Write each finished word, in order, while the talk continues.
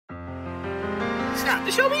Snap,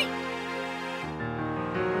 this your beat?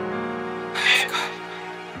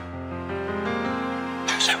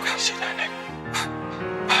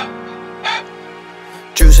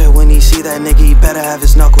 Drew said when he see that nigga, he better have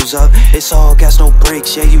his knuckles up. It's all gas, no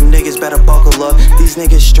brakes, yeah, you niggas better buckle up. These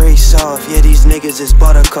niggas straight soft, yeah, these niggas is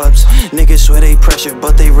buttercups. Niggas swear they pressure,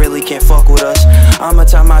 but they really can't fuck with us. I'ma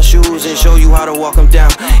tie my shoes and show you how to walk them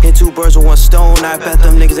down. Hit 2 birds with 1 stone, I bet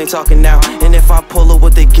them niggas ain't talking now. And if I pull up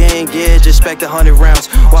with the gang, yeah, just expect 100 rounds.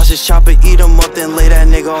 Watch this chopper eat him up, then lay that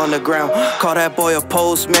nigga on the ground. Call that boy a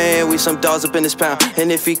postman, we some dogs up in his pound.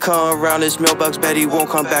 And if he come around his mailbox, bet he won't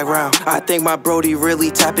come back round. I think my brody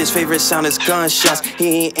really tap, his favorite sound is gunshots.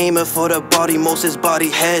 He ain't aiming for the body, most his body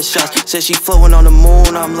headshots. Said she floating on the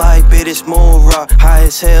moon, I'm like, bitch, it's moon rock. High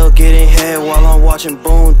as hell, getting head while I'm watching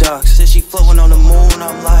Boondocks. Said she floating on the moon,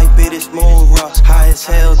 I'm like, bitch, it's moon rock. High as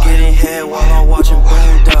hell, getting head while I'm watching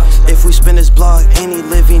Boondocks. If we spin this block, any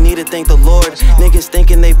live, he need to thank the Lord. Niggas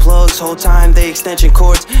thinking they plugs, whole time they extension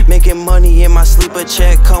cords. Making money in my sleeper,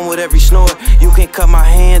 check come with every snore. You can cut my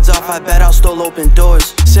hands off, I bet I'll still open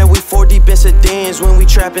doors. Said we 4 deep in sedans when we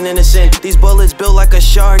trapping innocent. These bullets built like a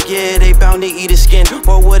shark, yeah, they bound to eat his skin.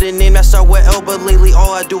 Or with a name that start with L, but lately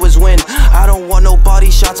all I do is win. I don't want no body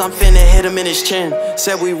shots, I'm finna hit him in his chin.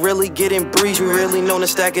 Said we really getting breached, we really known to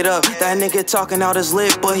stack it up. That nigga talking out his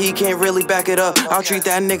lip, but he can't really back it up. I'll treat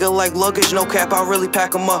that nigga like luggage, no cap, I'll really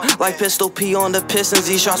pack him up. Like Pistol P on the Pistons,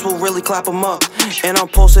 these shots will really clap him up. And I'm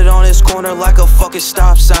posted on his corner like a fucking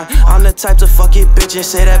stop sign. I'm the type to fuck it bitch and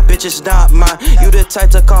say that bitch is not mine. You the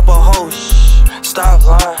type to cop a hoe, stop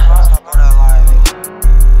lying.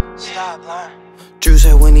 Stop lying. Drew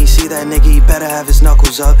said when he see that nigga, he better have his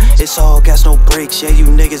knuckles up. It's all gas, no brakes, yeah, you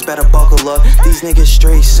niggas better buckle up. These niggas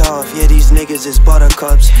straight soft, yeah, these niggas is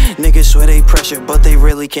buttercups. Niggas swear they pressure, but they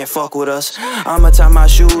really can't fuck with us. I'ma tie my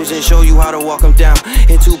shoes and show you how to walk them down.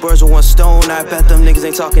 Hit 2 birds with 1 stone, I bet them niggas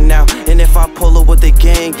ain't talking now. And if I pull up with the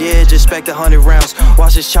gang, yeah, just expect 100 rounds.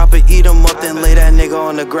 Watch this chopper eat him up, then lay that nigga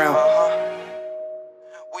on the ground.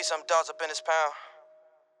 We some dogs up in his pound.